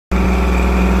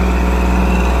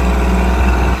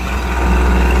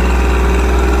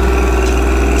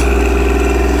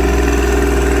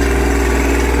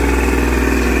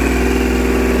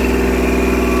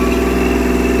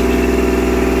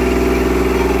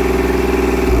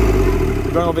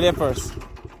over there first. Over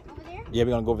there? Yeah,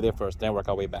 we're gonna go over there first, then work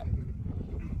our way back.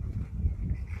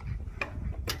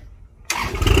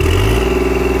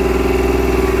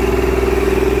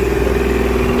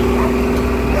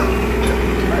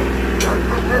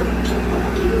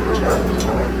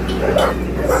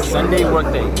 Sunday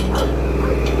work day.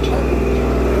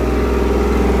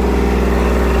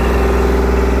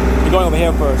 We're going over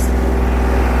here first.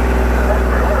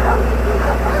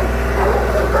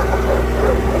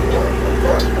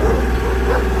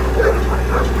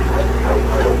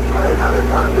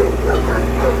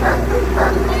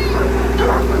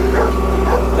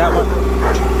 That one.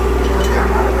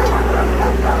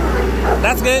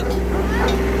 That's good.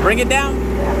 Bring it down.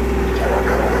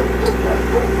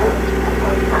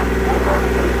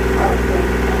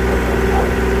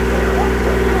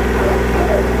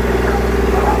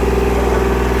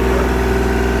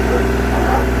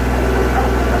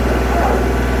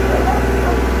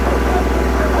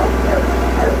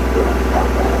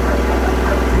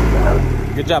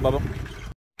 Good job, Bubba.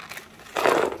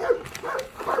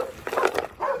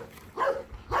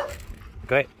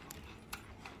 Great.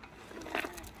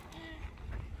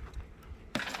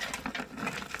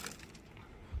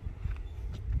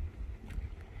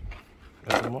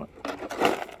 Got some more.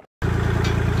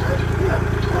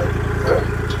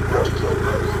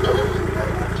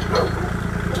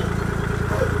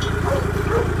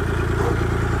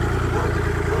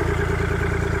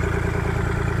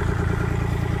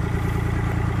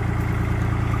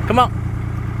 Come on.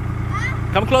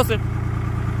 Come closer.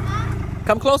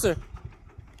 Come closer.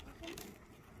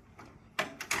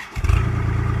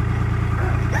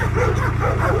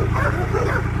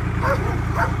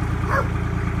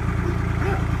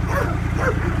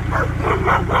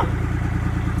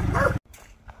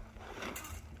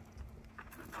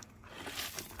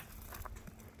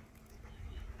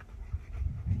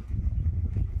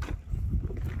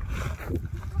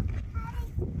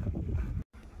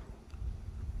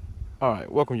 All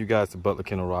right, welcome you guys to Butler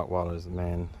Kennel Rottweilers,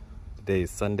 man. Today is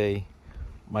Sunday.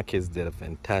 My kids did a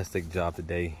fantastic job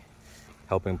today,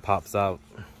 helping Pops out,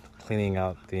 cleaning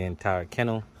out the entire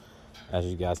kennel. As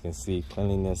you guys can see,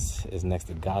 cleanliness is next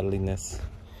to godliness.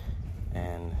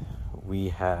 And we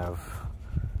have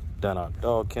done our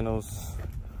dog kennels.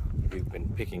 We've been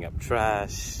picking up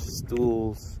trash,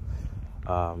 stools,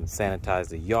 sanitized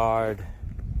the yard,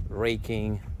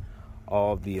 raking,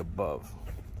 all of the above.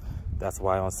 That's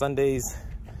why on Sundays,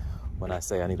 when I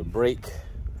say I need a break,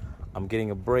 I'm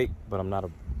getting a break, but I'm not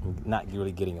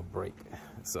really getting a break.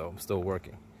 So I'm still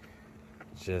working.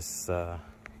 Just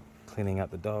cleaning out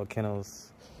the dog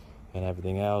kennels and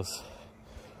everything else.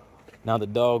 Now the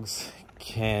dogs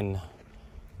can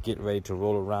get ready to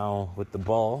roll around with the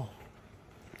ball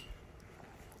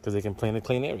because they can play in the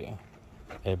clean area.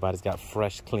 Everybody's got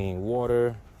fresh, clean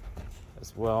water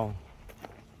as well.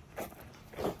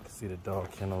 See the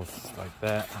dog kennels like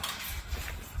that.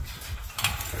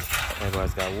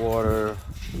 Everybody's got water.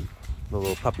 The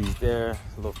little puppies there.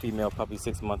 Little female puppy,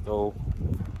 6-month-old.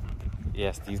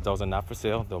 Yes, these dogs are not for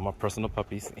sale. They're my personal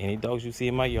puppies. Any dogs you see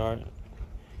in my yard,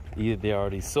 either they're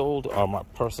already sold or my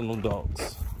personal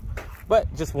dogs.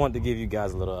 But just wanted to give you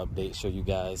guys a little update, show you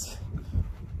guys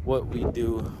what we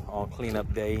do on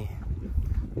cleanup day.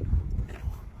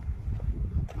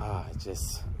 It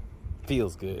just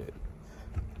feels good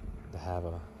to have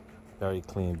a very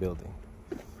clean building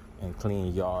and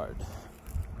clean yard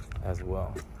as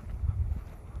well.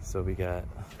 So we got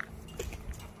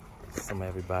some of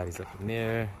everybody's up in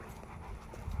there,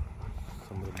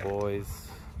 some of the boys.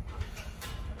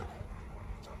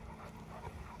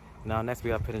 Now next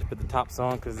we gotta put the tops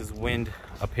on because this wind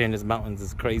up here in these mountains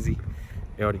is crazy.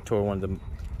 They already tore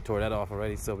that off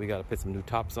already, so we gotta put some new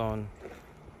tops on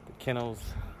the kennels.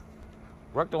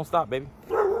 Work don't stop, baby.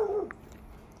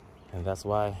 And that's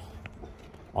why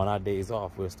on our days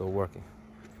off, we're still working.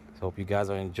 So hope you guys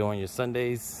are enjoying your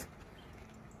Sundays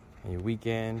and your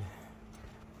weekend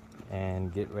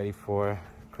and get ready for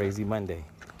crazy Monday.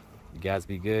 You guys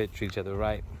be good, treat each other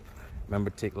right. Remember,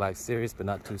 take life serious, but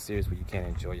not too serious where you can't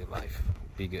enjoy your life.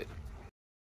 Be good.